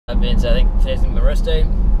Vince, I think today's gonna be the rest day.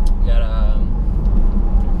 We got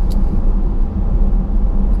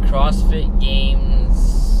CrossFit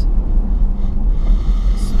Games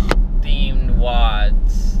themed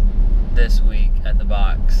WODs this week at the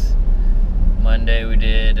box. Monday we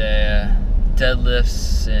did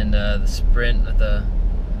deadlifts and the sprint with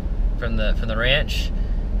from the ranch.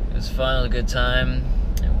 It was fun. It was a good time.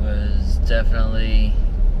 It was definitely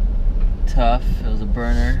tough. It was a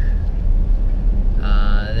burner.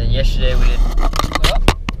 And then yesterday we did.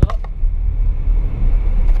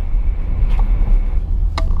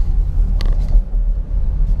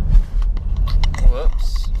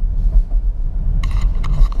 Whoops.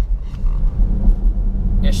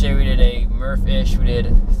 Yesterday we did a Murph-ish. We did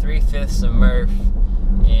 3/5 of Murph,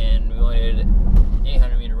 and we only did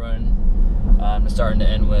 800-meter run to start and to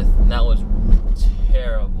end with, and that was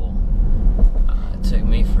terrible. It took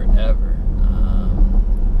me forever.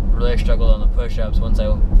 Really struggled on the push-ups. Once I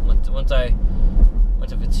went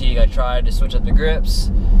to fatigue, I tried to switch up the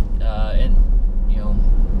grips, and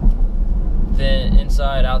then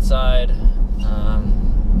inside, outside,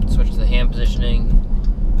 switch to the hand positioning.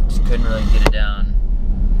 Just couldn't really get it down,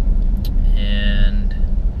 and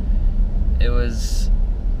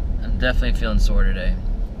I'm definitely feeling sore today.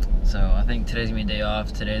 So I think today's gonna be a day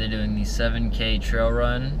off. Today they're doing the 7K trail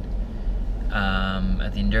run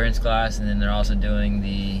at the endurance class, and then they're also doing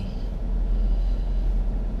the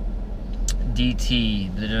DT.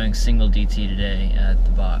 They're doing single DT today at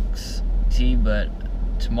the box. But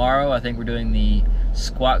tomorrow I think we're doing the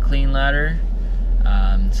squat clean ladder.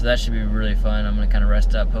 So that should be really fun. I'm gonna kind of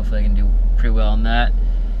rest up. Hopefully I can do pretty well on that.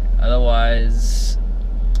 Otherwise,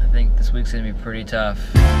 I think this week's gonna be pretty tough.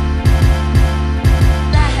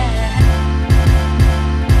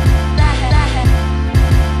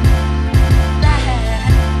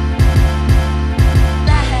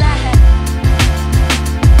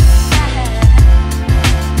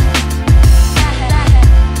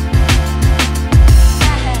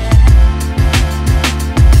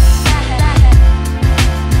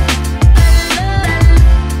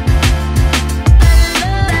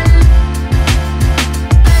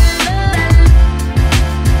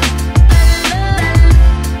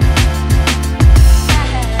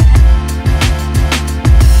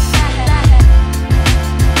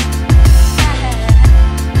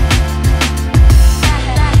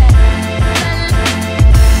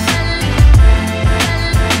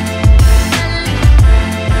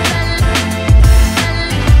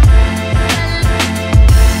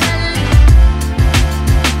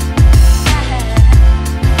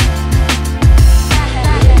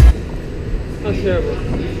 Terrible.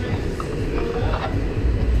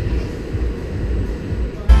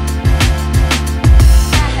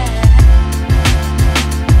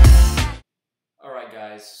 Alright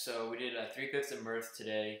guys, so we did 3/5 of Murph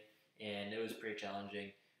today, and it was pretty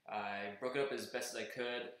challenging. I broke it up as best as I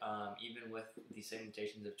could, even with the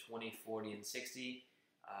segmentations of 20, 40, and 60.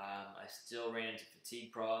 I still ran into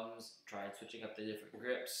fatigue problems, tried switching up the different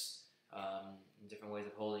grips, different ways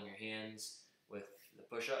of holding your hands with the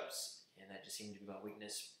push-ups. And that just seemed to be my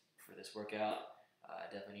weakness for this workout. I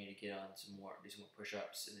definitely need to get on do some more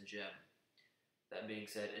push-ups in the gym. That being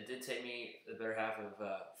said, it did take me the better half of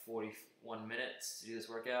 41 minutes to do this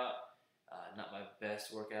workout. Not my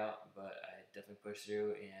best workout, but I definitely pushed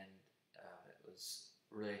through, and it was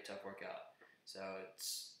really a tough workout. So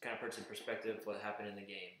it's kind of puts in perspective what happened in the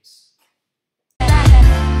games.